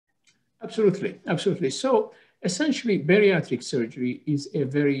Absolutely, absolutely. So essentially, bariatric surgery is a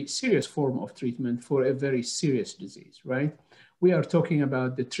very serious form of treatment for a very serious disease, right? We are talking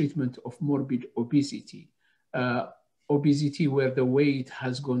about the treatment of morbid obesity, uh, obesity where the weight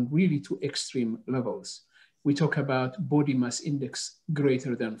has gone really to extreme levels. We talk about body mass index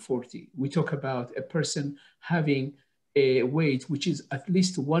greater than 40. We talk about a person having a weight which is at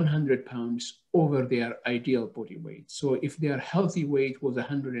least 100 pounds over their ideal body weight. So if their healthy weight was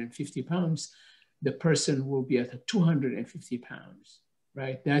 150 pounds, the person will be at 250 pounds,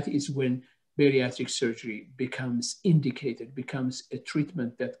 right? That is when bariatric surgery becomes indicated, becomes a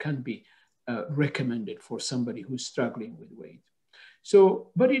treatment that can be recommended for somebody who's struggling with weight.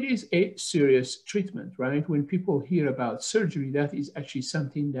 So, but it is a serious treatment, right? When people hear about surgery, that is actually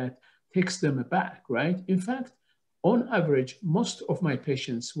something that takes them aback, right? In fact, on average, most of my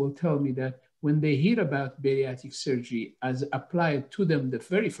patients will tell me that when they hear about bariatric surgery as applied to them the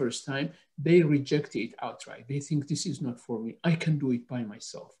very first time, they reject it outright. They think this is not for me. I can do it by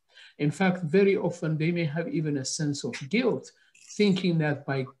myself. In fact, very often they may have even a sense of guilt, thinking that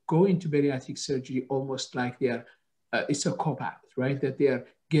by going to bariatric surgery, almost like it's a cop out, right? That they are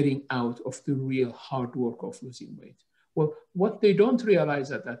getting out of the real hard work of losing weight. Well, what they don't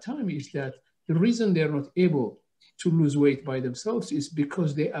realize at that time is that the reason they're not able to lose weight by themselves is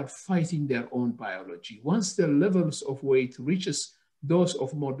because they are fighting their own biology. Once their levels of weight reaches those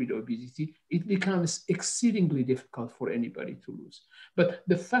of morbid obesity, it becomes exceedingly difficult for anybody to lose. But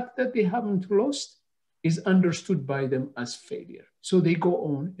the fact that they haven't lost is understood by them as failure. So they go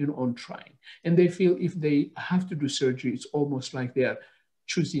on and on trying. And they feel if they have to do surgery, it's almost like they are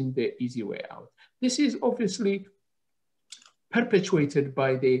choosing the easy way out. This is obviously perpetuated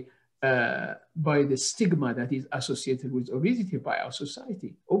by the stigma that is associated with obesity by our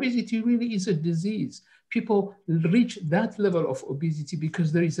society. Obesity really is a disease. People reach that level of obesity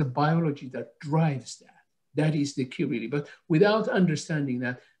because there is a biology that drives that. That is the key, really. But without understanding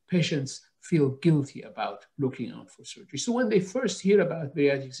that, patients feel guilty about looking out for surgery. So when they first hear about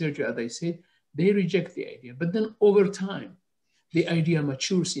bariatric surgery, as I said, they reject the idea. But then over time, the idea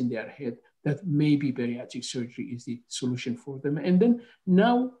matures in their head that maybe bariatric surgery is the solution for them. And then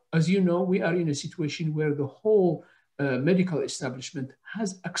now, as you know, we are in a situation where the whole medical establishment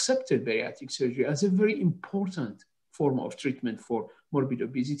has accepted bariatric surgery as a very important form of treatment for morbid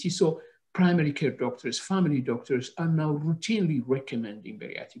obesity. So primary care doctors, family doctors are now routinely recommending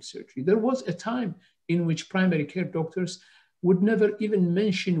bariatric surgery. There was a time in which primary care doctors would never even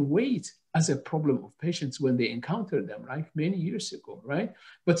mention weight as a problem of patients when they encounter them, right? Many years ago, right?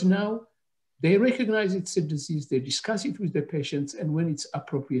 But now they recognize it's a disease, they discuss it with the patients, and when it's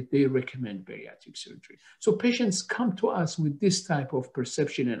appropriate, they recommend bariatric surgery. So patients come to us with this type of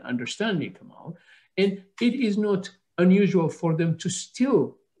perception and understanding, Kamal, and it is not unusual for them to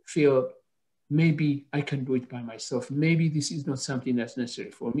still feel maybe I can do it by myself. Maybe this is not something that's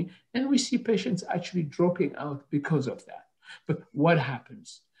necessary for me. And we see patients actually dropping out because of that. But what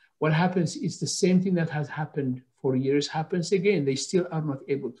happens? What happens is the same thing that has happened for years happens again. They still are not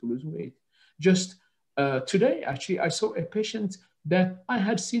able to lose weight. Just today, actually, I saw a patient that I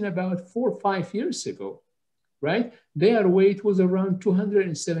had seen about 4 or 5 years ago, right? Their weight was around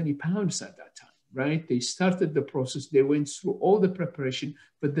 270 pounds at that time, right? They started the process, they went through all the preparation,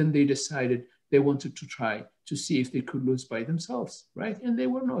 but then they decided they wanted to try to see if they could lose by themselves, right? And they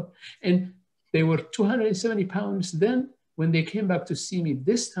were not. And they were 270 pounds then. When they came back to see me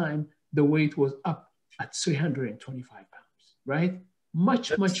this time, the weight was up at 325 pounds, right?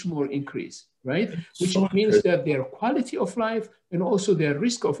 Much more increase, right? Which means that their quality of life and also their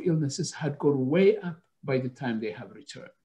risk of illnesses had gone way up by the time they have returned.